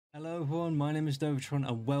Hello everyone, my name is Dovatron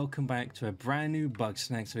and welcome back to a brand new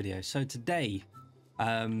Bugsnax video. So today,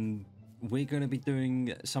 we're going to be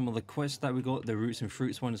doing some of the quests that we got. The Roots and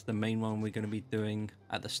Fruits one is the main one we're going to be doing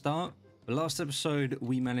at the start. The last episode,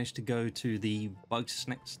 we managed to go to the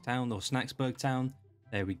Bugsnax town, or Snacksburg town.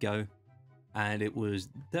 There we go. And it was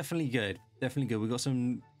definitely good. Definitely good. We got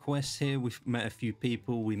some quests here. We've met a few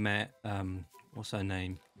people. We met, what's her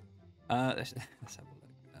name? Let's have a look.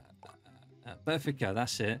 Befika,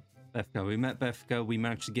 that's it. Befika. We met Befika. We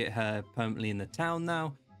managed to get her permanently in the town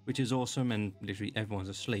now, which is awesome, and literally everyone's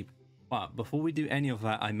asleep. But before we do any of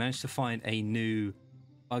that, I managed to find a new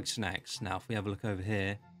Bugsnax. Now, if we have a look over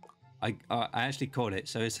here, I actually caught it.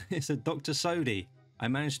 So it's a Dr. Sodi. I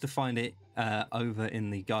managed to find it over in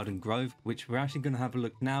the Garden Grove, which we're actually going to have a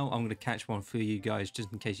look now. I'm going to catch one for you guys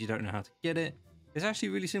just in case you don't know how to get it. It's actually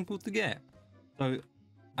really simple to get. So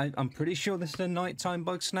I'm pretty sure this is a nighttime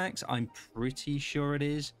Bugsnax. I'm pretty sure it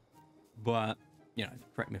is, but you know,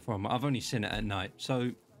 correct me if I'm wrong. I've only seen it at night, so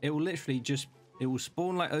it will literally it will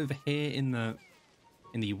spawn like over here in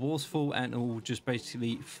the waterfall, and it will just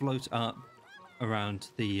basically float up around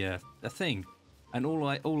the thing. And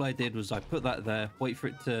all I did was I put that there, wait for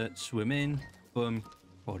it to swim in, boom,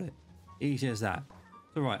 caught it. Easy as that.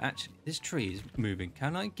 So right, actually, this tree is moving.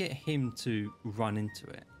 Can I get him to run into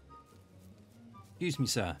it? Excuse me,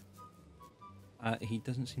 sir. He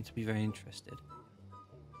doesn't seem to be very interested.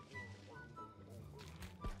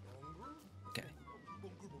 Okay.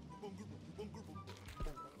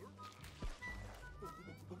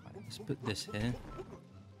 Right, let's put this here.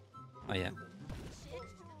 Oh, yeah.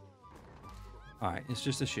 Alright, it's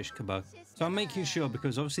just a shish kebab. So I'm making sure,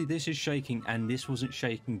 because obviously this is shaking and this wasn't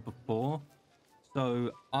shaking before.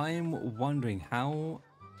 So I'm wondering how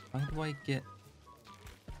do I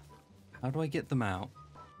get them out?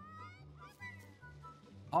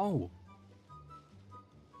 Oh.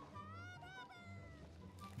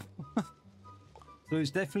 So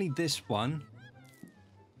it's definitely this one.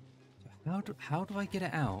 So how do I get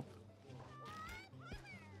it out?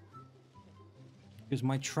 Because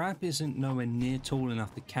my trap isn't nowhere near tall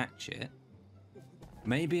enough to catch it.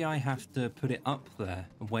 Maybe I have to put it up there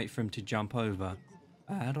and wait for him to jump over.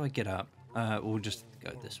 How do I get up? We'll just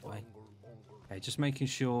go this way. Okay, just making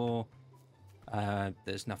sure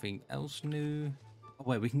there's nothing else new. Oh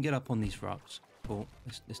wait, we can get up on these rocks. Cool,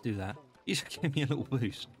 let's do that. You just gave me a little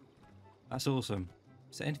boost. That's awesome.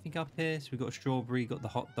 Is there anything up here? So we got a strawberry, got the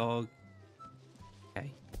hot dog.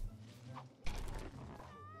 Okay.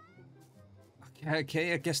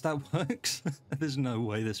 Okay, I guess that works. There's no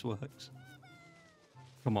way this works.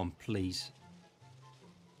 Come on, please.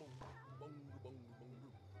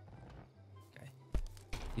 Okay.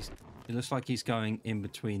 It looks like he's going in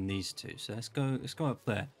between these two. So let's go up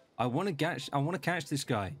there. I want to catch this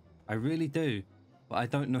guy. I really do. But I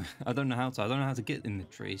don't know how to. I don't know how to get in the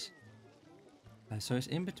trees. So it's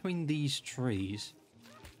in between these trees.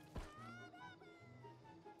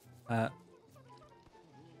 Look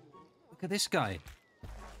at this guy.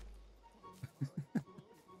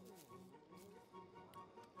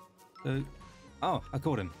 So, oh, I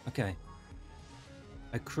caught him. Okay.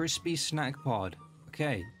 A crispy snack pod.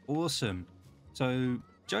 Okay, awesome. So,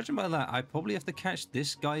 judging by that, I probably have to catch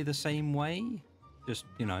this guy the same way. Just,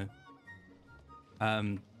 you know.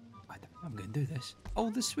 I'm going to do this. Oh,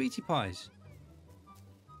 the sweetie pies.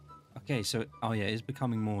 Okay, so, oh yeah, it's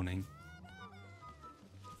becoming morning.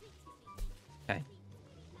 Okay.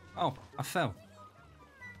 Oh, I fell.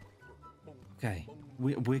 Okay,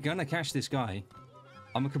 we're going to catch this guy.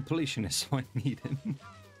 I'm a completionist, so I need him.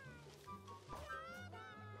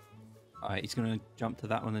 Alright, he's going to jump to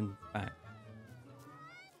that one and back.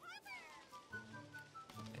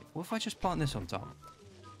 Okay, what if I just plant this on top?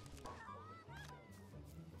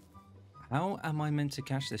 How am I meant to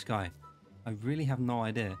catch this guy? I really have no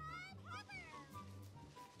idea.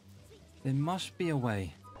 There must be a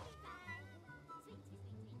way.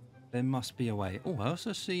 There must be a way. Oh, I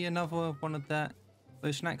also see another one of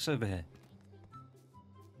those snacks over here.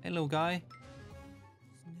 Hey, little guy.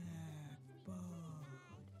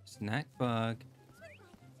 Snack bug.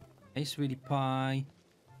 Hey, sweetie pie.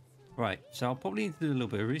 Right, so I'll probably need to do a little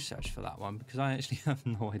bit of research for that one, because I actually have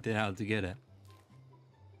no idea how to get it.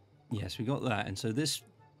 Yes, we got that. And so this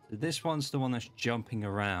one's the one that's jumping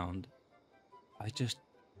around. I just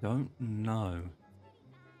don't know.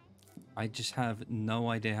 I just have no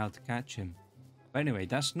idea how to catch him. But anyway,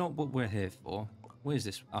 that's not what we're here for. Where's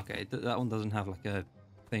this? Okay, that one doesn't have like a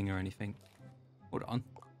thing or anything. Hold on.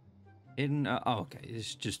 Oh, okay,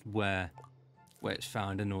 it's just where it's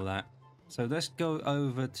found and all that. So let's go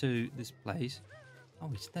over to this place.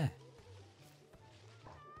 Oh, it's there.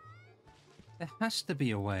 There has to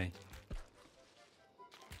be a way.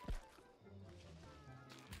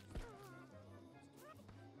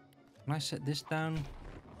 Can I set this down?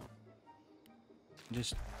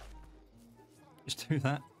 Just do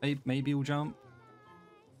that. Maybe he'll jump.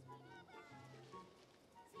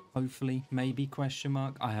 Hopefully, maybe, question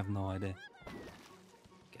mark. I have no idea.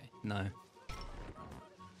 Okay, no.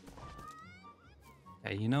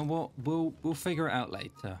 Okay, you know what? We'll figure it out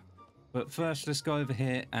later. But first, let's go over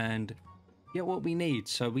here and get what we need.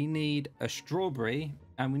 So we need a strawberry,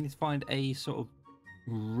 and we need to find a sort of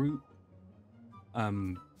root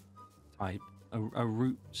type, a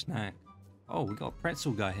root snack. Oh, we got a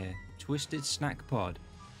pretzel guy here. Twisted snack pod.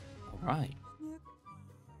 All right.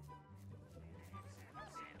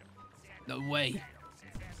 No way.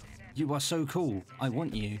 You are so cool. I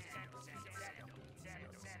want you.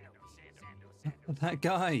 That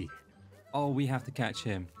guy. Oh, we have to catch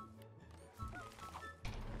him.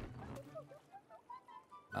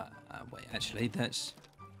 Wait, actually, let's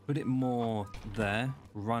put it more there.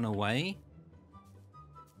 Run away.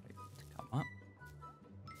 Come up.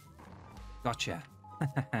 Gotcha.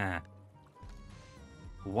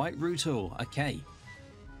 White Rootle. Okay.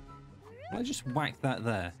 Can I just whack that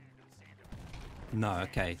there? No,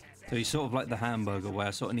 okay. So he's sort of like the hamburger where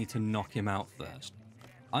I sort of need to knock him out first.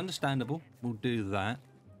 Understandable. We'll do that.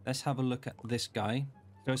 Let's have a look at this guy.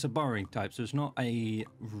 So it's a burrowing type, so it's not a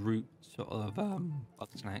root sort of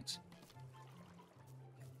Bugsnax.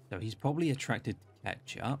 So he's probably attracted to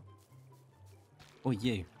ketchup. Or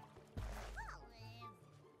you.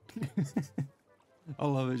 I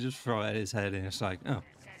love it, just throw it at his head and it's like, oh.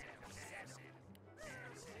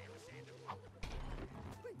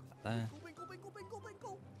 There.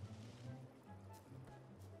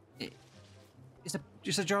 It's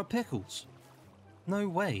just a jar of pickles. No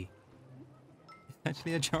way. It's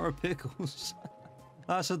actually a jar of pickles.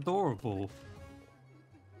 That's adorable.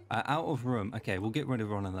 Out of room. Okay, we'll get rid of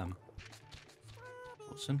one of them.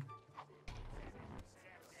 Awesome.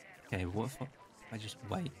 Okay, what if I just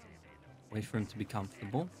wait? Wait for him to be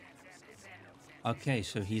comfortable. Okay,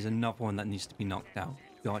 so he's another one that needs to be knocked out.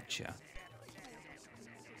 Gotcha.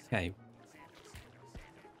 Okay.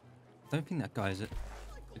 I don't think that guy's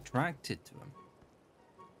attracted to him.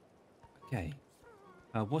 Okay.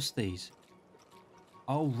 What's these?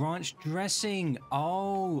 Oh, ranch dressing.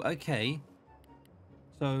 Oh, okay.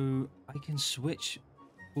 So I can switch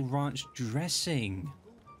for ranch dressing.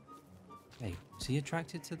 Okay, is he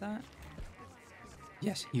attracted to that?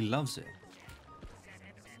 Yes, he loves it.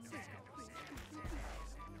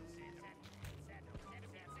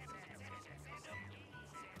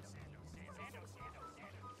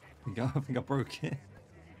 I think I broke it.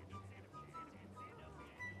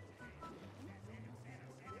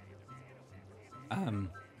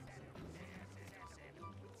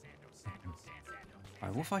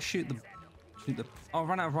 Alright, what if I shoot the oh, I'll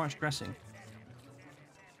run out of ranch dressing.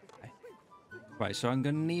 Okay. Right, so I'm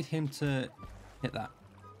gonna need him to hit that.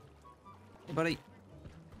 Hey buddy.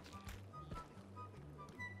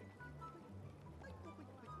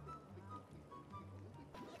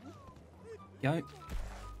 Go.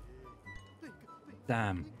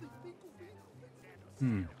 Damn.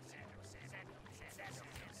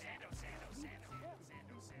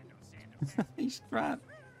 He's trapped.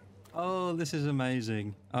 Oh, this is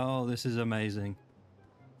amazing. Oh, this is amazing.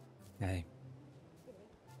 Okay.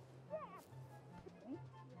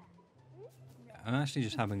 Yeah, I'm actually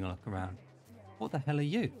just having a look around. What the hell are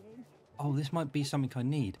you? Oh, this might be something I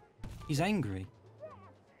need. He's angry.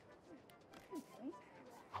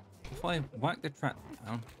 If I whack the trap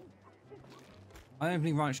down... I don't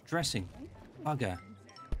need ranch dressing. Bugger.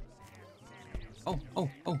 Oh, oh,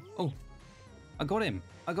 oh, oh. I got him.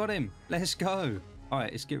 I got him. Let's go. All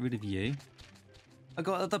right, let's get rid of you. I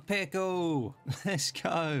got the pickle. Let's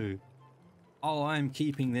go. Oh, I am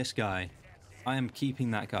keeping this guy. I am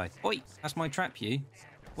keeping that guy. Oi, that's my trap, you.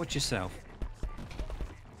 Watch yourself.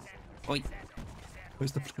 Oi.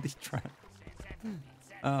 Where's the bloody trap?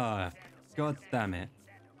 Ah, oh, god damn it.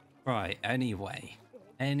 Right, anyway.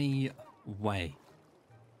 Anyway.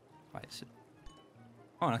 Right, so...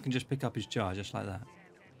 Oh, and I can just pick up his jar just like that.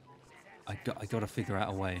 I gotta figure out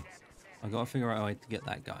a way. I gotta figure out a way to get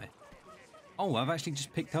that guy. Oh, I've actually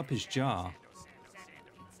just picked up his jar.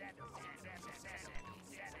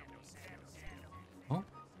 Oh?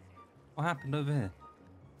 What happened over here?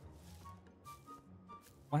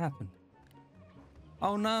 What happened?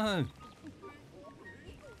 Oh no!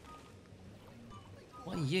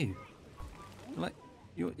 What are you?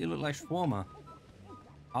 You look like Shawarma.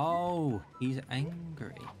 Oh, he's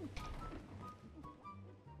angry.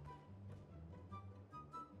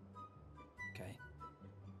 Okay.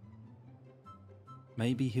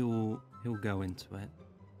 Maybe he'll go into it.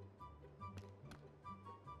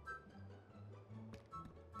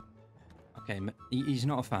 Okay, he's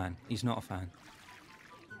not a fan. He's not a fan.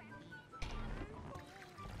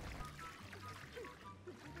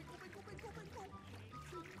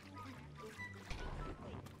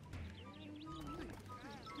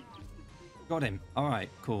 Got him. All right,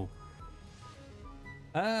 cool.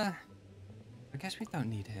 I guess we don't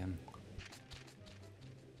need him.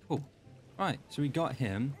 Cool. Right, so we got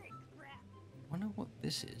him. I wonder what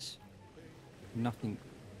this is. Nothing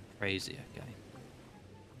crazy. Okay.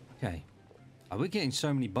 Okay. Oh, we're getting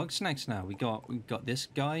so many Bugsnax now. We got this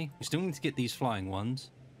guy. We still need to get these flying ones.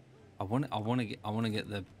 I want to get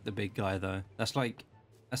the big guy though. That's like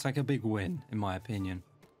a big win in my opinion.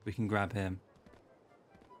 We can grab him.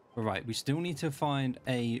 All right, we still need to find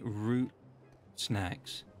a root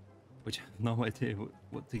snacks, which I have no idea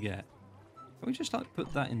what to get. Can we just like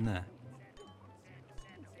put that in there?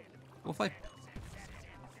 What if I?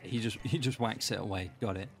 He just whacks it away.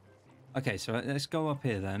 Got it. Okay, so let's go up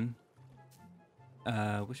here then.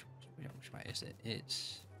 Which way is it?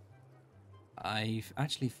 It's... I've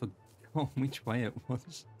actually forgot which way it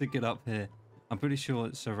was to get up here. I'm pretty sure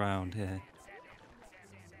it's around here.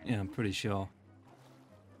 Yeah, I'm pretty sure.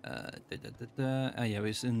 Oh yeah,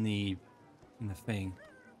 it's in the thing.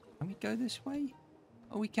 Can we go this way?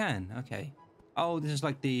 Oh, we can. Okay. Oh, this is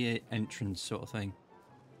like the entrance sort of thing.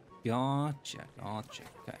 Gotcha.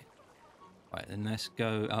 Okay. Right, then let's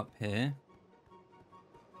go up here.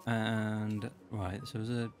 And right, so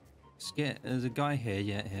there's a guy here.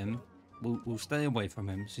 Yeah, him. We'll stay away from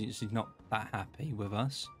him since he's not that happy with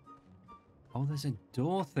us. Oh, there's a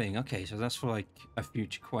door thing. Okay, so that's for like a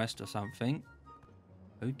future quest or something.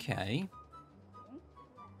 Okay.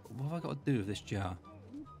 What have I got to do with this jar?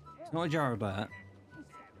 It's not a jar of that.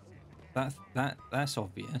 That's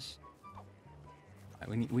obvious.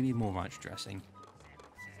 Right, we need more ranch dressing.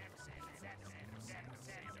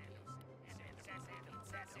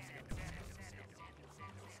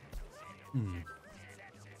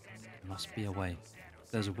 Must be a way.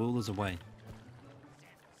 There's a will, there's a way.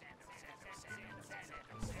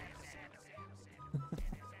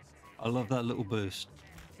 I love that little boost.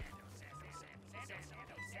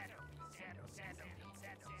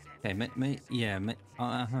 Okay,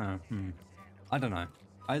 I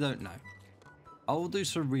don't know. I'll do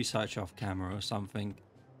some research off camera or something.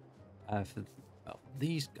 For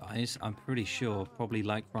these guys, I'm pretty sure probably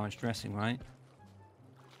like ranch dressing, right?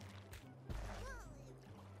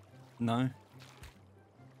 No?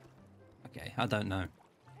 Okay, I don't know.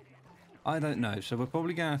 So we're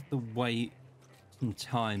probably gonna have to wait some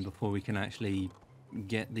time before we can actually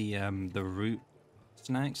get the root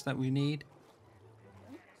snacks that we need.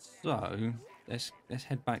 So let's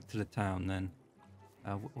head back to the town then.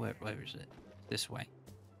 Where is it? This way.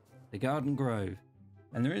 The Garden Grove.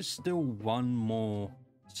 And there is still one more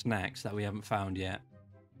snacks that we haven't found yet,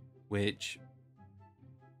 which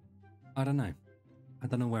I don't know. I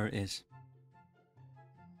don't know where it is.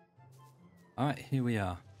 Alright, here we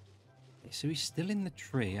are. Okay, so he's still in the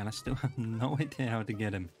tree, and I still have no idea how to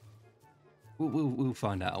get him. We'll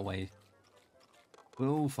find out a way.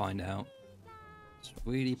 We'll find out.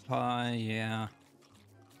 Sweetie pie, yeah.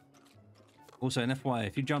 Also, an FYI,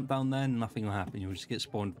 if you jump down there, nothing will happen. You'll just get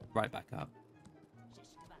spawned right back up.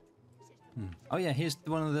 Oh yeah, here's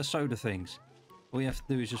one of the soda things. All you have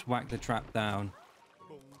to do is just whack the trap down.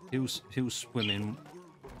 He'll swim in,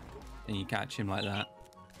 and you catch him like that.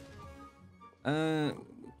 Yeah,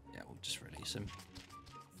 we'll just release him.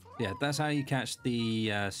 Yeah, that's how you catch the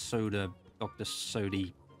Dr.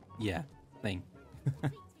 Sody, yeah, thing.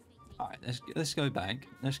 All right, let's go back.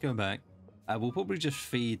 We'll probably just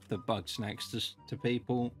feed the Bugsnax to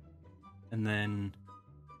people, and then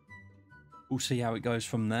we'll see how it goes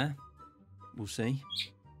from there. We'll see.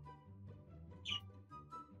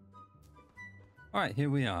 All right, here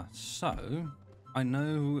we are. So, I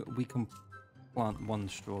know we can plant one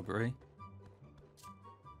strawberry,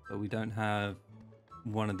 but we don't have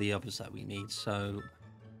one of the others that we need. So,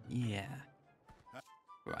 yeah.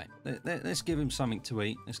 Right, let's give him something to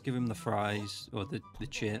eat. Let's give him the fries or the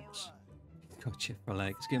chips. He's got a chip for a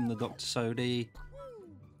leg. Let's give him the Dr. Sody.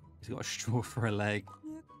 He's got a straw for a leg.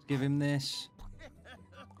 Let's give him this.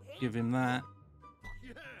 Give him that.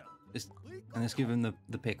 And let's give him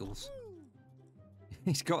the pickles.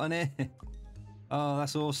 He's got an ear. Oh,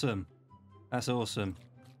 that's awesome. That's awesome.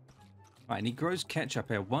 Right, and he grows ketchup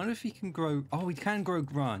here. Wonder if he can grow... Oh, he can grow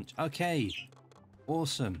ranch. Okay.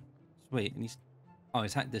 Awesome. Sweet. And he's... Oh,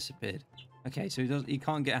 his hat disappeared. Okay, so he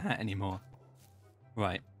can't get a hat anymore.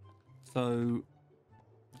 Right. So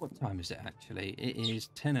What time is it actually? It is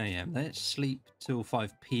 10 a.m. Let's sleep till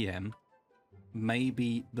 5 p.m.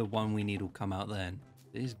 Maybe the one we need will come out then.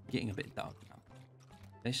 It is getting a bit dark now.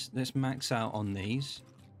 Let's max out on these.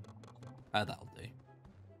 That'll do.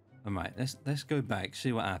 Alright, let's go back,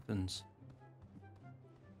 see what happens.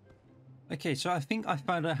 Okay, so I think I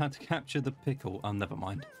found out how to capture the pickle. Oh, never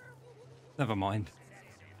mind. Never mind.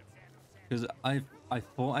 Because I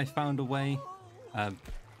thought I found a way.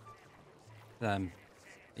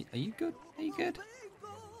 Are you good? Are you good?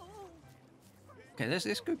 Okay,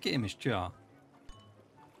 let's go get him his jar.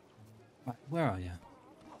 Right, where are you?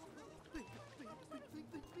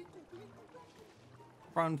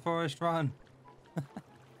 Run, Forrest, run!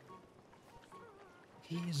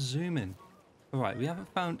 He is zooming. Alright, we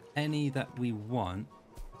haven't found any that we want.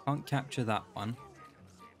 Can't capture that one.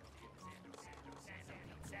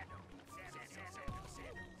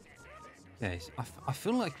 Okay, so I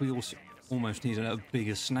feel like we also almost need a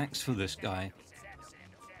bigger snacks for this guy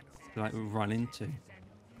to like run into.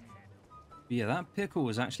 But yeah, that pickle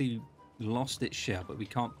has actually lost its shell, but we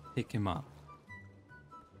can't pick him up.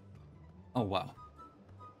 Oh wow.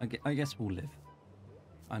 I guess we'll live.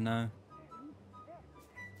 I know.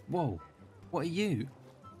 Whoa. What are you?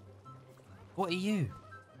 What are you?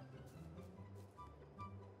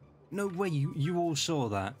 No way, you all saw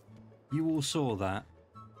that. You all saw that.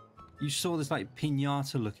 You saw this like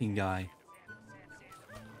pinata looking guy.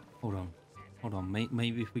 Hold on. Hold on.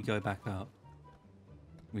 Maybe if we go back up,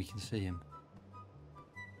 we can see him.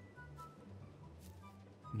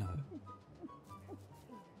 No.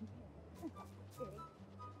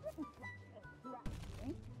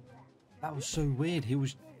 That was so weird.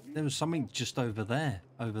 There was something just over there.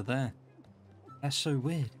 Over there. That's so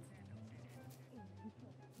weird.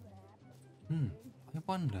 I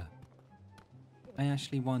wonder. I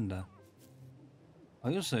actually wonder.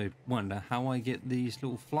 I also wonder how I get these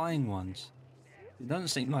little flying ones. It doesn't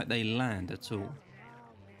seem like they land at all.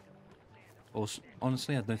 Or,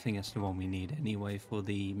 honestly, I don't think that's the one we need anyway for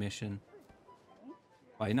the mission.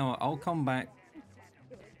 But you know what? I'll come back.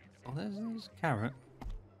 Oh, there's a carrot.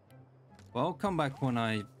 Well, I'll come back when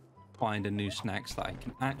I find a new snacks that I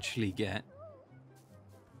can actually get.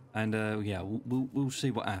 And yeah, we'll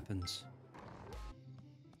see what happens.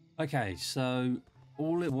 Okay, so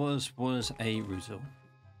all it was a Ruzel.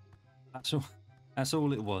 That's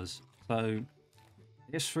all it was. So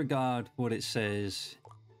disregard what it says.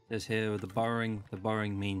 It says here the burrowing. The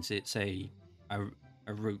burrowing means it's a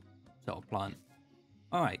root sort of plant.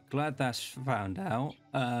 All right, glad that's found out.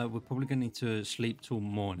 We're probably gonna need to sleep till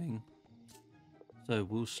morning. So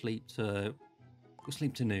we'll sleep to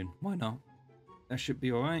noon. Why not? That should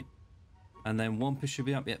be all right. And then Wampus should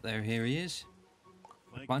be up. Yep, here he is.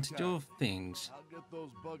 A bunch of things. I'll get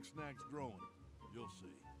those Bugsnax growing. You'll see.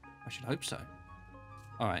 I should hope so.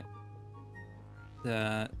 All right.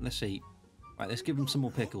 Let's see. Right, let's give him some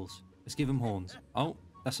more pickles. Let's give him horns. Oh,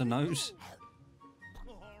 that's a nose.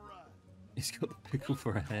 All right. He's got the pickle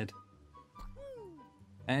for a head.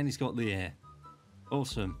 And he's got the ear.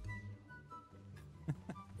 Awesome.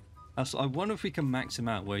 I wonder if we can max him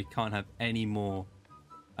out where he can't have any more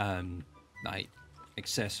like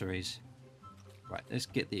accessories. Right, let's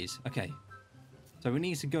get these. Okay. So we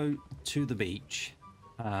need to go to the beach.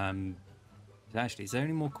 Actually, is there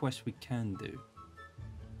any more quests we can do?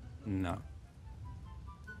 No.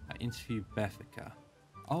 Interview Bethica.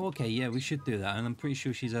 Oh, okay, yeah, we should do that. And I'm pretty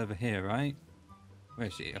sure she's over here, right? Where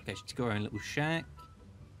is she? Okay, she's got her own little shack.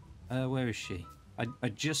 Where is she? I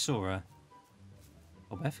just saw her.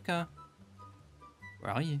 Oh, Bethica?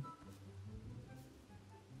 Where are you?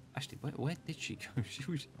 Actually, where did she go?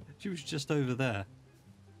 She was just over there.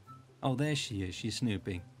 Oh, there she is. She's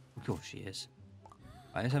snooping. Of course she is.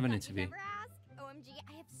 Right, let's have an interview. OMG,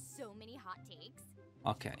 I have so many hot takes.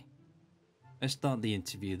 Okay. Let's start the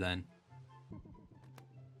interview then.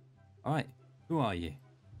 Alright, who are you?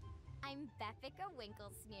 I'm Bethica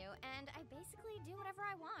Winklesnoo, and I basically do whatever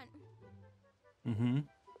I want. Mm-hmm.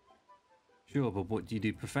 Sure, but what do you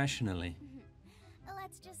do professionally?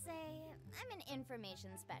 Let's just say I'm an information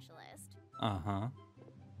specialist. Uh-huh.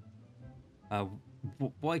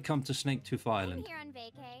 Why come to Snaketooth Island? I'm here on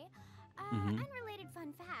vacay. Unrelated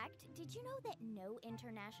fun fact, did you know that no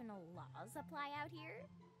international laws apply out here?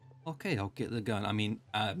 Okay, I'll get the gun. I mean,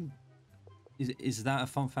 is that a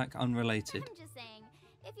fun fact unrelated? I'm just saying,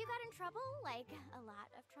 if you got in trouble, like a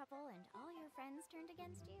lot of trouble, and all your friends turned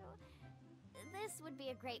against you, this would be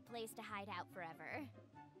a great place to hide out forever.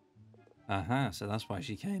 So that's why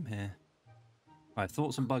she came here. Right,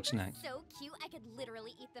 thoughts on Bugsnax? So cute, I could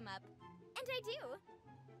literally eat them up. And I do.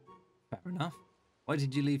 Fair enough. Why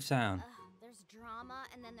did you leave town? There's drama,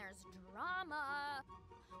 and then there's drama.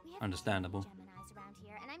 We have Understandable. Geminis around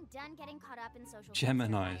here, and I'm done getting caught up in social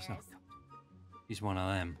Geminis. fires. He's one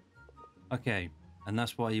of them. Okay, and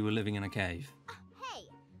that's why you were living in a cave. Hey,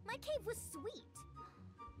 my cave was sweet.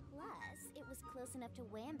 Plus, it was close enough to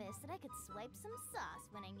Wambus that I could swipe some sauce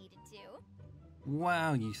when I needed to.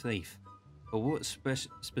 Wow, you thief. But what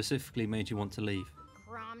specifically made you want to leave?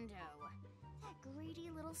 Gromdo. That greedy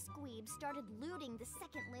little squeeb started looting the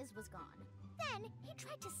second Liz was gone. Then he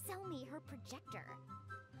tried to sell me her projector.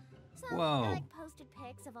 So Whoa. I posted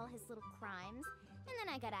pics of all his little crimes, and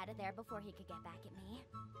then I got out of there before he could get back at me.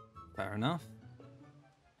 Fair enough.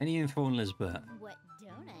 Any info on Lisbeth? What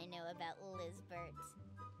don't I know about Lizbert?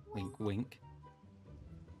 Wink, wink.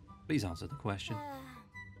 Please answer the question.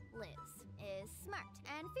 Liz is smart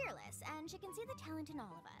and fearless, and she can see the talent in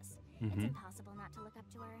all of us. Mhm. It's impossible not to look up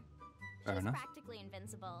to her. Fair She's enough. practically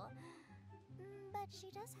invincible. But she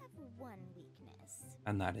does have one weakness.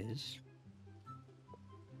 And that is?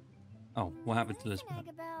 Oh, what happened to Liz Lisbeth?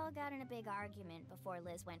 and Eggabell got in a big argument before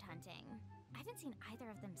Liz went hunting. I haven't seen either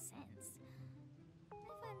of them since.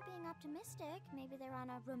 If I'm being optimistic, maybe they're on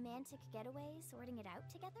a romantic getaway, sorting it out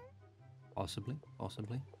together? Possibly,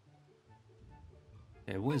 possibly.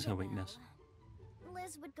 Yeah, what is her weakness?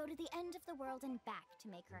 Liz would go to the end of the world and back to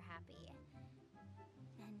make her happy.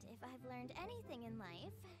 And if I've learned anything in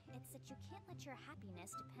life, it's that you can't let your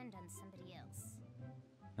happiness depend on somebody else.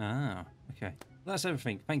 Ah, okay. That's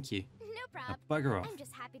everything. Thank you. No Now prob. bugger off. I'm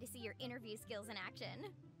just happy to see your interview skills in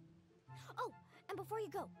action. Oh, and before you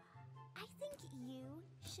go, I think you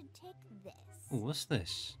should take this. Ooh, what's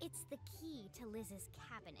this? It's the key to Liz's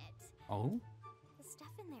cabinet. Oh? The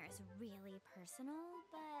stuff in there is really personal,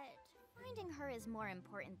 but finding her is more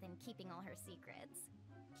important than keeping all her secrets.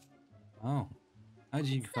 Oh. How did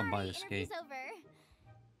you come by Sorry, this key? interview's over.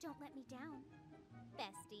 Don't let me down,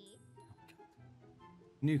 bestie.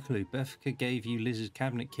 New clue. Bethka gave you Liz's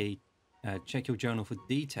cabinet key. Check your journal for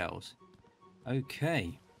details.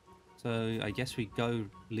 Okay. So I guess we go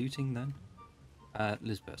looting then?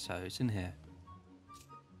 Lisbeth, so it's in here.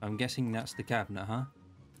 I'm guessing that's the cabinet, huh?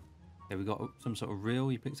 Okay, we got some sort of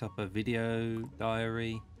reel. You picked up a video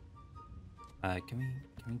diary. Can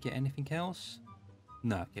we get anything else?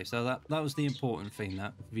 No. Okay, so that was the important thing,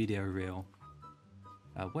 that video reel.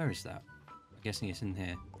 Where is that? I'm guessing it's in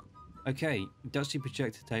here. Okay, dusty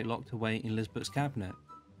projector tape locked away in Lisbeth's cabinet.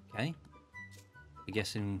 Okay. I'm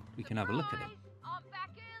guessing we can have a look at it. I'm back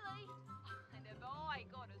early, and have I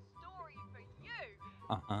got a story for you?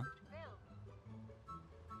 Uh-huh. Bill.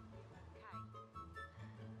 Okay.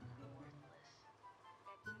 Worthless.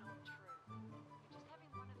 That's not true. You're just having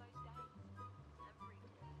one of those days. Every day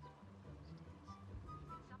is one of those days.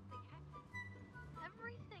 And something happened.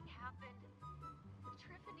 Everything happened.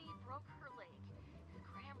 Triffany broke her leg.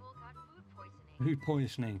 Gramble got food poisoning. Food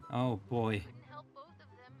poisoning. Oh boy. Couldn't help both of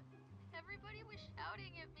them. Everybody was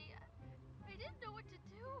shouting at me. I didn't know what to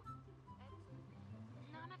do. And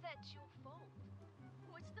none of that's your fault.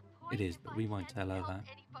 What's the point? It is, if but I we won't can't tell her help that.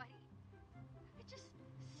 Anybody? I just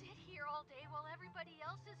sit here all day while everybody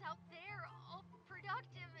else is out there, all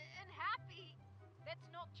productive and happy. That's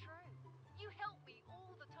not true. You help me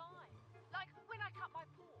all the time. Like when I cut my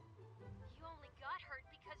paw. You only got hurt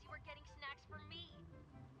because you were getting snacks for me.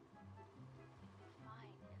 Fine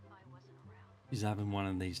if I wasn't around. He's having one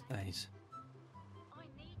of these days. I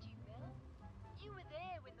need you, Bill. You were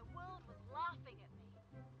there when the world was laughing at me.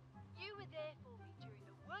 You were there for me during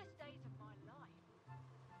the worst days of my life.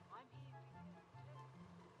 I'm here for you too.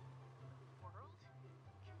 The world can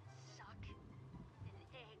suck an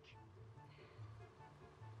egg.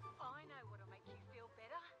 I know what'll make you feel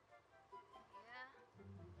better. Yeah,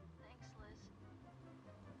 thanks, Liz.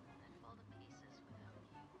 I'd fall to pieces without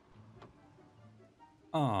you.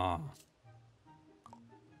 Ah.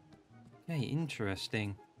 Okay,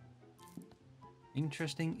 interesting.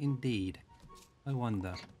 Interesting indeed. I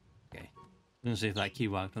wonder. Okay. I'm gonna see if that key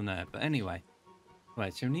worked on there. But anyway.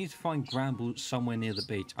 Right, so we need to find Gramble somewhere near the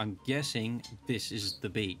beach. I'm guessing this is the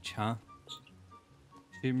beach, huh?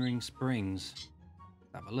 Shimmering Springs.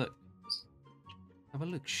 Have a look. Have a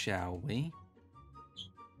look, shall we?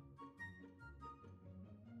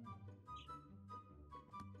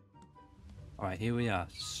 Alright, here we are.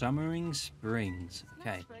 Shimmering Springs.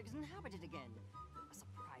 Okay. Snaxburg is inhabited again. A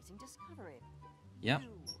surprising discovery. Yep.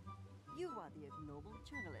 You are the ignoble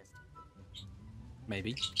journalist.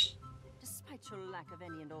 Maybe. Despite your lack of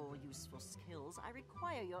any and all useful skills, I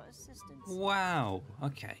require your assistance. Wow.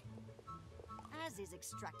 Okay. As is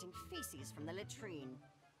extracting feces from the latrine.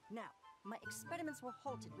 Now, my experiments were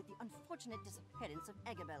halted with the unfortunate disappearance of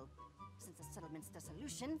Eggabell. Since the settlement's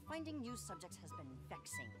dissolution, finding new subjects has been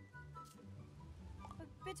vexing.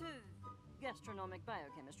 A bit of gastronomic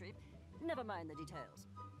biochemistry. Never mind the details.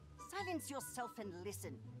 Silence yourself and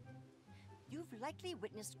listen. You've likely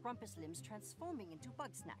witnessed Grumpus limbs transforming into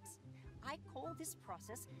Bugsnax. I call this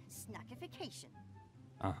process snackification.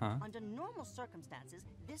 Under normal circumstances,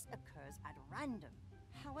 this occurs at random.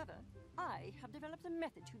 However, I have developed a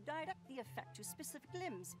method to direct the effect to specific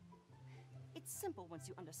limbs. It's simple once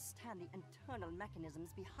you understand the internal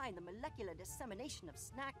mechanisms behind the molecular dissemination of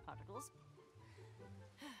snack particles.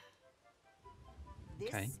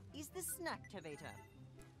 This is the Snacktivator.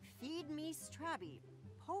 Feed me Strabby.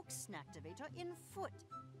 Poke Snacktivator in foot.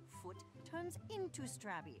 Foot turns into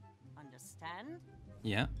Strabby. Understand?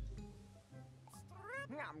 Yeah.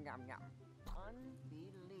 Yum, yum, yum.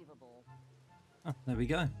 Unbelievable. Oh, there we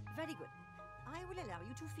go. Very good. I will allow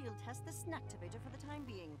you to field test the Snacktivator for the time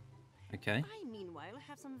being. Okay. I, meanwhile,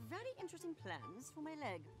 have some very interesting plans for my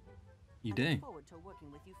leg. You I do. look forward to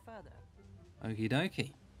working with you further. Okie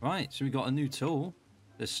dokie. Right, so we got a new tool.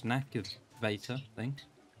 The Snacktivator thing.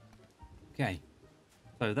 Okay.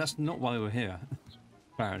 So that's not why we're here,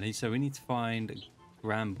 apparently. So we need to find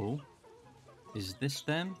Gramble. Is this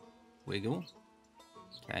them? Wiggle.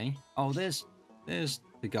 Okay. Oh, there's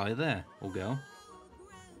the guy there, or girl.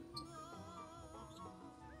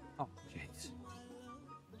 Oh, jeez.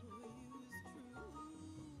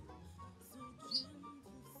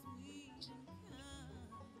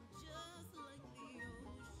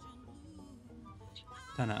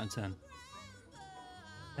 Ten out of 10.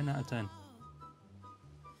 10 out of 10.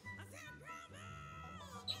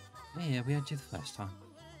 Yeah, we had you the first time.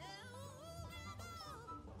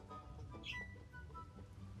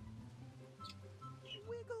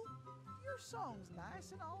 Wiggle, your song's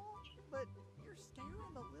nice and all, but you're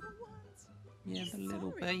scaring the little ones. Yeah, the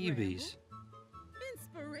little Sorry, babies.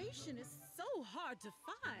 Inspiration is so hard to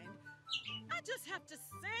find. I just have to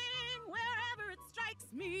sing wherever it strikes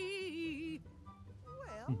me.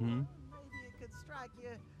 Well, maybe it could strike you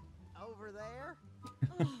over there.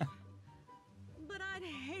 Oh, but I'd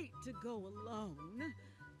hate to go alone.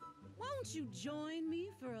 Won't you join me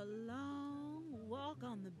for a long walk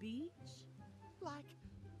on the beach? Like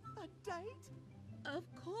a date? Of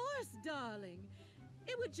course, darling.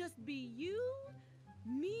 It would just be you,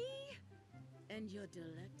 me, and your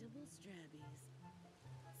delectable Strabbies.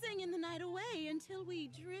 Singing the night away until we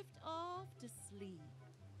drift off to sleep.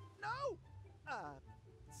 No! Sorry.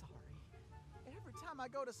 Every time I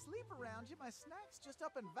go to sleep around you, my snacks just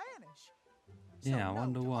up and vanish. Yeah, I no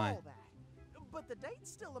wonder to why. all that. But the date's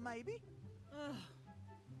still a maybe. Oh,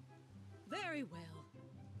 very well.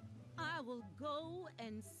 I will go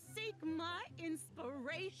and seek my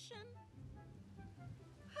inspiration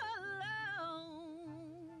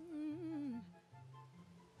alone.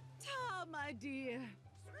 Ta, my dear.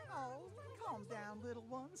 Oh, calm down, little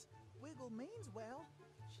ones. Wiggle means well.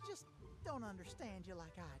 She just don't understand you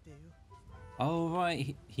like I do. Oh,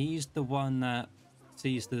 right. He's the one that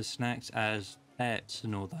sees the snacks as pets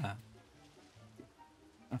and all that.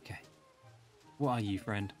 Okay. What are you,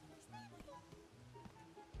 friend?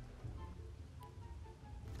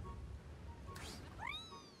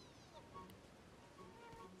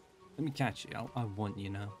 Let me catch you. I want you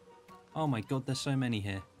now. Oh my god, there's so many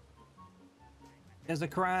here. There's a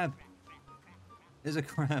crab. There's a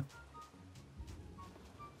crab.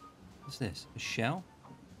 What's this? A shell?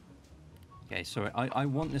 Okay, sorry. I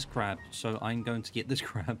want this crab, so I'm going to get this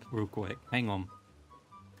crab real quick. Hang on.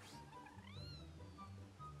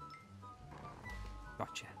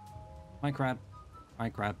 Gotcha. My crab. My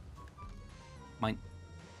crab. Mine.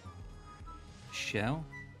 Shell?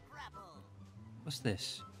 What's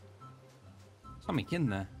this? Something in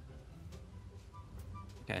there.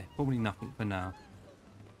 Okay, probably nothing for now.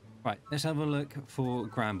 Right, let's have a look for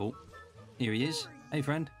Gramble. Here he is. Hey,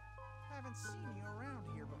 friend. Haven't seen you around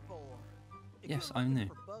here before. If Yes, you're I'm looking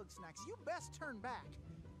new. for Bugsnax, you best turn back.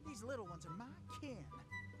 These little ones are my kin.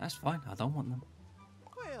 That's fine. I don't want them.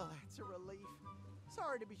 Well, that's a relief.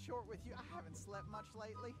 Sorry to be short with you. I haven't slept much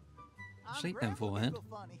lately. I'm Sleep then, Gramble forehead. Wiggle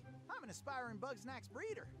Funny. I'm an aspiring Bugsnax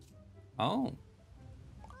breeder. Oh.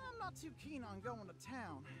 I'm not too keen on going to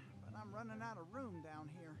town, but I'm running out of room down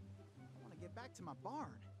here. I want to get back to my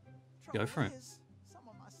barn. Go for it. Is, some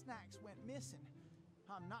of my snacks went missing.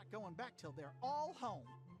 I'm not going back till they're all home.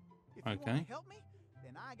 If you want Okay. to help me,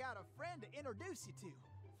 then I got a friend to introduce you to.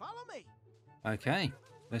 Follow me. Okay.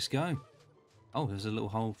 Let's go. Oh, there's a little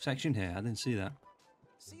whole section here. I didn't see that.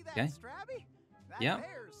 See that Okay. Strabby? That Yeah.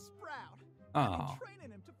 there's Sprout. Oh. I've been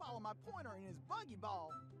training him to follow my pointer in his buggy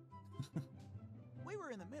ball. We were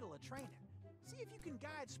in the middle of training. See if you can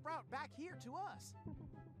guide Sprout back here to us.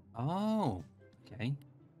 Oh. Okay.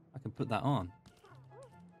 I can put that on.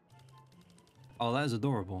 Oh, that is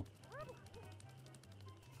adorable.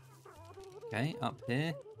 Okay, up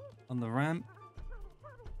here on the ramp.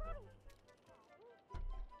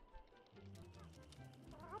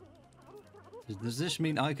 Does this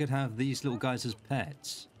mean I could have these little guys as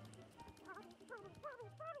pets?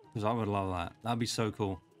 Because I would love that. That'd be so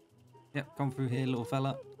cool. Yep, come through here, little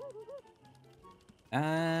fella.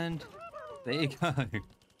 And there you go.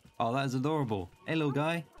 Oh, that is adorable. Hey, little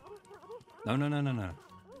guy. No, no, no, no, no.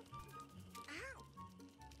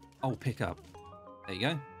 Oh, pick up. There you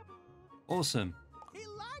go. Awesome. He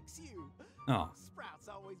likes you. Oh. Sprout's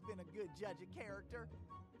always been a good judge of character.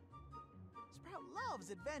 Sprout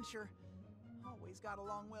loves adventure. Always got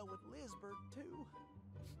along well with Lizbert, too.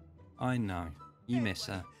 I know. You miss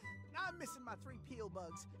her. I'm missing my 3 peel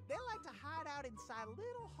bugs. They like to hide out inside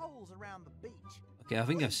little holes around the beach. Okay, I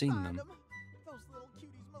think I've Please seen find them. Those little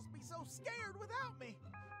cuties must be so scared without me.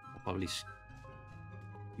 Probably.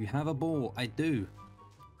 You have a ball. I do.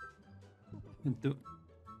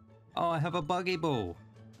 Oh, I have a buggy ball.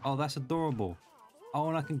 Oh, that's adorable. Oh,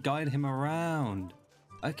 and I can guide him around.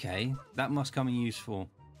 Okay, that must come in useful.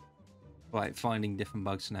 Like finding different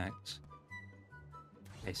Bugsnax.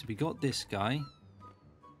 Okay, so we got this guy.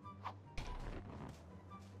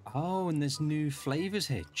 Oh, and there's new flavors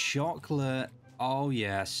here. Chocolate. Oh,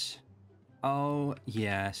 yes. Oh,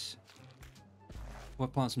 yes. We'll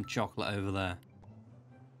plant some chocolate over there.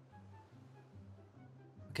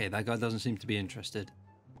 Okay, that guy doesn't seem to be interested.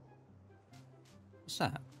 What's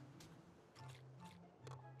that?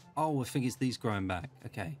 Oh, I think it's these growing back.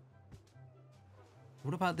 Okay.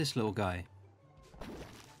 What about this little guy?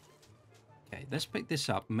 Okay, let's pick this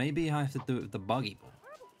up. Maybe I have to do it with the buggy ball.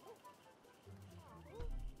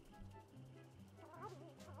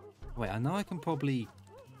 Wait, I know I can probably...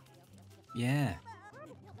 Yeah.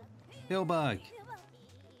 Pill bug.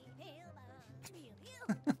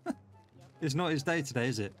 It's not his day today,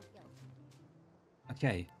 is it?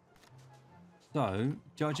 Okay. So,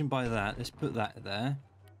 judging by that, let's put that there.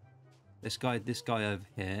 Let's guide this guy over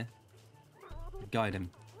here. Guide him.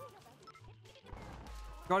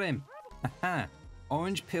 Got him! Haha!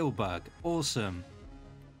 Orange pill bug. Awesome.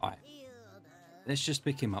 Alright. Let's just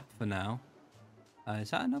pick him up for now.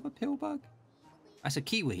 Is that another pill bug? That's a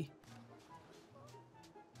kiwi.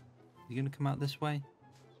 You gonna come out this way?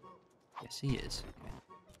 Yes, he is. Okay.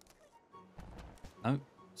 Nope,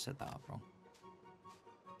 set that up wrong.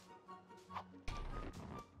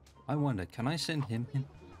 I wonder, can I send him in?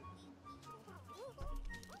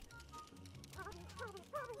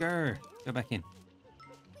 Grr, go back in.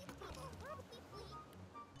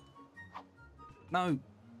 No.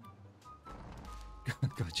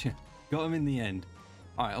 Gotcha. Got him in the end.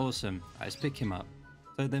 Alright, awesome. Right, let's pick him up.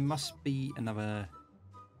 So there must be another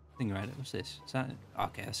thing around it. What's this? Is that...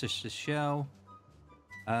 Okay, that's just a shell.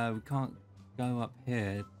 We can't go up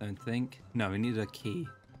here, don't think. No, we need a key.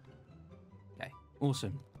 Okay,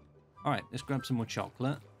 awesome. Alright, let's grab some more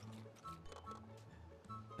chocolate.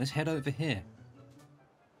 Let's head over here.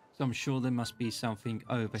 So I'm sure there must be something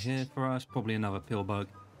over here for us. Probably another pill bug.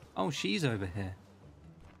 Oh, she's over here.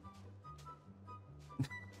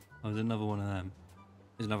 Oh, there's another one of them.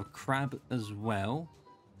 There's another crab as well.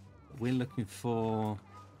 We're looking for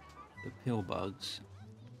the pill bugs.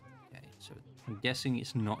 Okay, so I'm guessing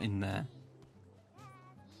it's not in there.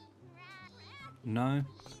 No.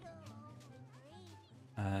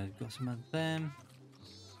 Got some of them.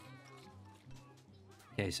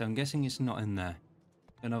 Okay, so I'm guessing it's not in there.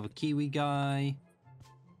 Another kiwi guy.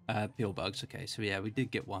 Pill bugs. Okay, so yeah, we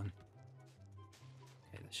did get one.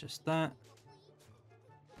 Okay, that's just that.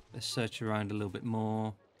 Let's search around a little bit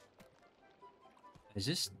more. Is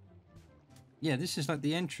this... Yeah, this is like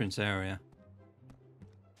the entrance area.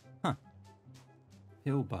 Huh.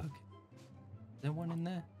 Pill bug. Is there one in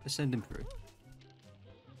there? Let's send him through.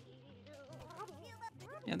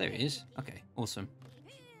 Yeah, there he is. Okay, awesome.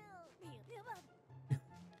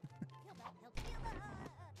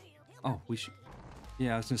 Oh, we should...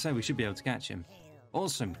 Yeah, I was going to say we should be able to catch him.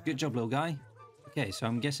 Awesome. Good job, little guy. Okay, so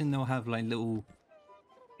I'm guessing they'll have like little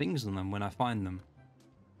things on them when I find them.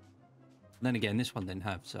 Then again, this one didn't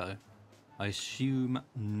have, so I assume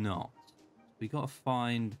not. We got to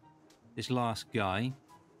find this last guy.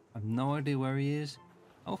 I have no idea where he is.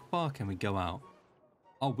 How far can we go out?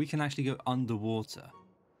 Oh, we can actually go underwater.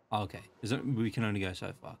 Oh, okay, we can only go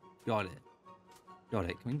so far. Got it. Got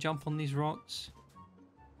it. Can we jump on these rocks?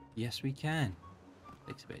 Yes, we can.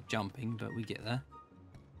 Takes a bit of jumping, but we get there.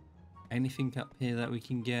 Anything up here that we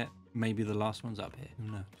can get? Maybe the last one's up here.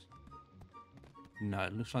 Who knows? No,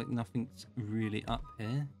 it looks like nothing's really up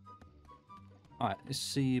here. Alright, let's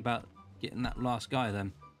see about getting that last guy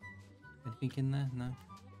then. Anything in there? No.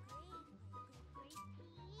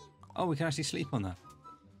 Oh, we can actually sleep on that.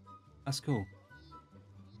 That's cool.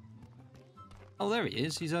 Oh, there he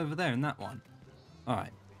is. He's over there in that one.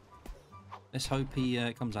 Alright. Let's hope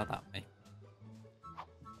he comes out that way.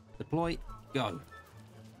 Deploy. Go.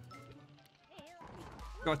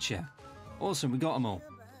 Gotcha. Awesome. We got them all.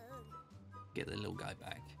 Get the little guy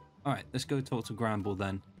back. Alright. Let's go talk to Gramble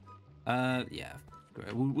then. Yeah.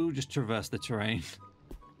 Great. We'll just traverse the terrain.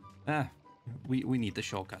 We need the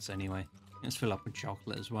shortcuts anyway. Let's fill up with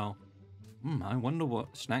chocolate as well. I wonder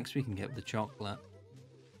what snacks we can get with the chocolate.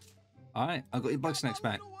 Alright, I got your Bugsnax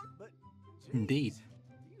back. Indeed.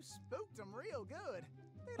 You spooked them real good.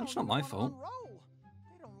 They That's don't not my even fault. wanna unroll.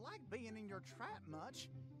 They don't like being in your trap much.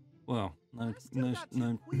 Well, no. I still got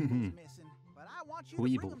two Queebles missing, but I want you to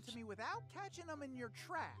bring them to me without catching them in your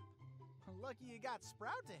trap. Lucky you got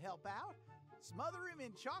Sprout to help out. Smother him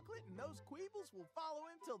in chocolate and those Queebles will follow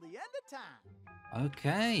him till the end of time.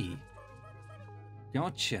 Okay.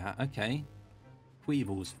 Gotcha. Okay.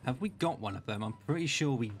 Queebles. Have we got one of them? I'm pretty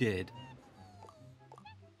sure we did.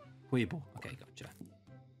 Queeble. Okay, gotcha.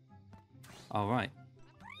 Alright.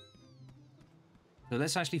 So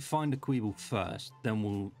let's actually find a Queeble first. Then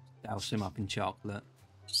we'll douse him up in chocolate.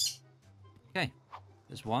 Okay.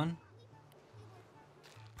 There's one.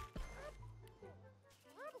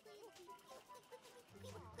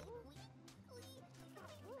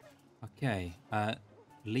 Okay.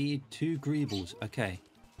 Lead 2 Greebles. Okay.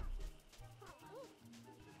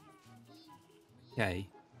 Okay.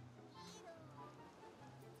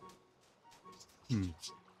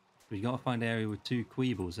 We gotta find an area with 2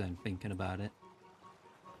 Queebles then, thinking about it.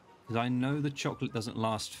 Because I know the chocolate doesn't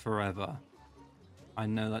last forever. I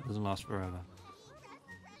know that doesn't last forever.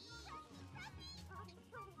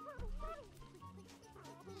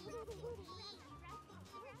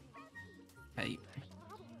 Okay.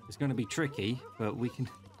 It's gonna be tricky, but we can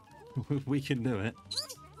we can do it.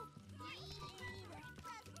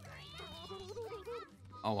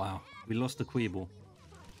 Oh wow, we lost the Queeble.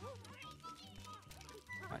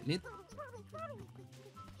 Right, need.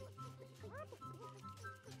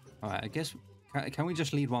 Alright, I guess can we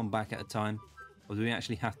just lead one back at a time? Or do we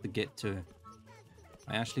actually have to get to it?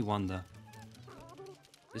 I actually wonder.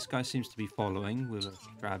 This guy seems to be following with a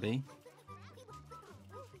Strabby.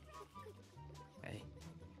 Okay.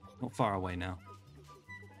 Not far away now.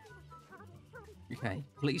 Okay.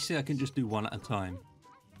 Please say I can just do one at a time.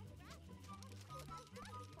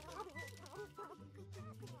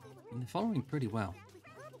 And they're following pretty well.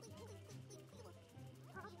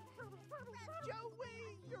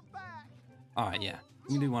 Joey, you're back. Alright, yeah.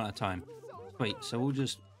 We can do one at a time. Wait, so we'll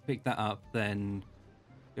just pick that up, then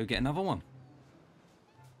go get another one.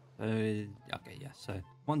 So, okay, yeah. So,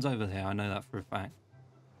 one's over there. I know that for a fact.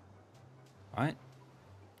 Alright.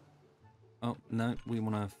 Oh, no. We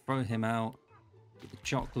want to throw him out. Get the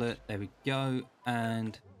chocolate. There we go.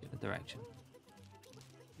 And get the direction.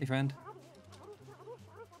 Hey, friend.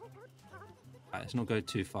 Alright, let's not go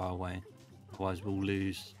too far away. Otherwise, we'll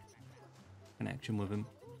lose connection with him.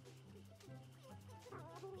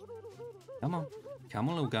 Come on. Come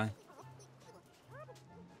on, little guy.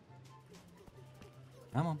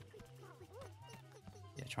 Come on.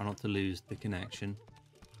 Yeah, try not to lose the connection.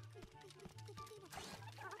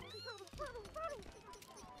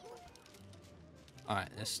 Alright,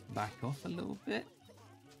 let's back off a little bit.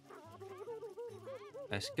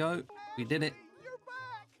 Let's go. We did it. You're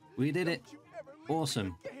back. We did it. Don't you ever leave me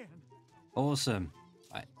Awesome. again. Awesome.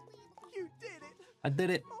 Right. You did it. I did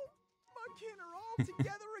it. Oh, my kin are all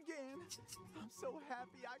together again. I'm so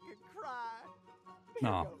happy I could cry. Here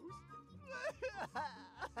Aw. goes.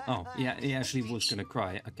 Oh, yeah, he actually was going to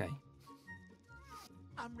cry. Okay.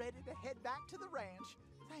 I'm ready to head back to the ranch.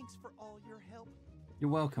 Thanks for all your help. You're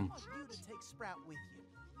welcome. I want you to take Sprout with you.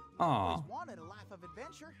 Aw. He's wanted a life of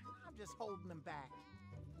adventure. I'm just holding him back.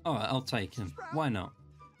 Alright, I'll take him. Why not?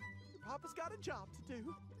 Your papa's got a job to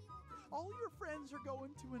do. All your friends are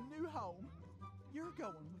going to a new home. You're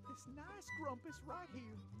going with this nice Grumpus right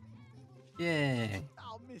here. Yeah.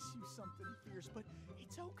 I'll miss you something fierce, but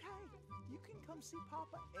it's okay. You can come see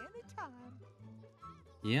Papa anytime.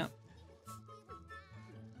 Yep.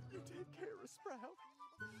 You take care of Sprout.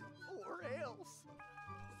 Or else.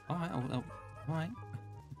 Alright, alright.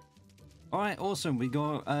 Alright, awesome. We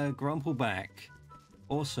got Grumple back.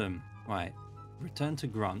 Awesome. Right. Return to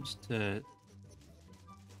Grumps to...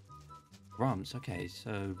 Grumps, okay.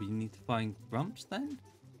 So we need to find Grumps then?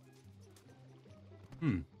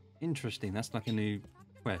 Interesting. That's like a new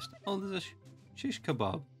quest. Oh, there's a shish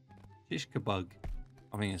kebab. Shish kebab,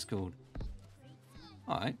 I think it's called.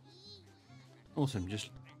 Alright. Awesome.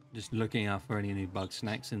 Just looking out for any new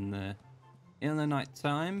Bugsnax in the night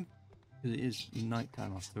time. It is night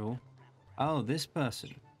time after all. Oh, this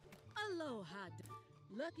person.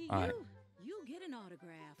 Lucky All right. you get an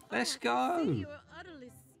autograph. Let's I can go. see you're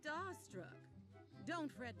utterly starstruck.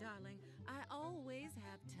 Don't fret, darling. I always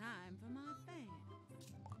have time for my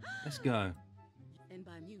fans. Let's go. And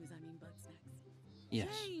by muse, I mean Bugsnax. Yes.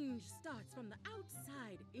 Change starts from the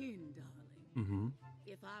outside in, darling. Mm-hmm.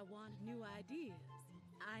 If I want new ideas,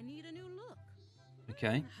 I need a new look.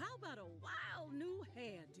 Okay. How about a wild new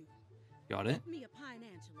hairdo? Got it. Get me a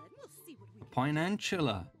pineantula and we'll see what we can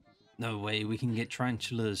Pineantula. No way we can get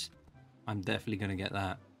tarantulas. I'm definitely going to get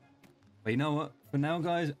that. But you know what? For now,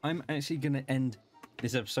 guys, I'm actually going to end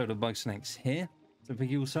this episode of Bugsnax here. So thank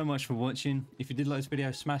you all so much for watching. If you did like this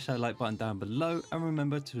video, smash that like button down below. And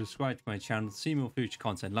remember to subscribe to my channel to see more future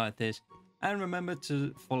content like this. And remember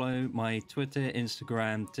to follow my Twitter,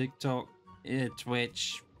 Instagram, TikTok,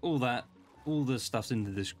 Twitch, all that. All the stuff's in the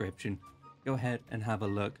description. Go ahead and have a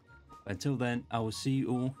look. But until then, I will see you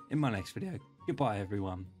all in my next video. Goodbye,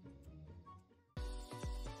 everyone.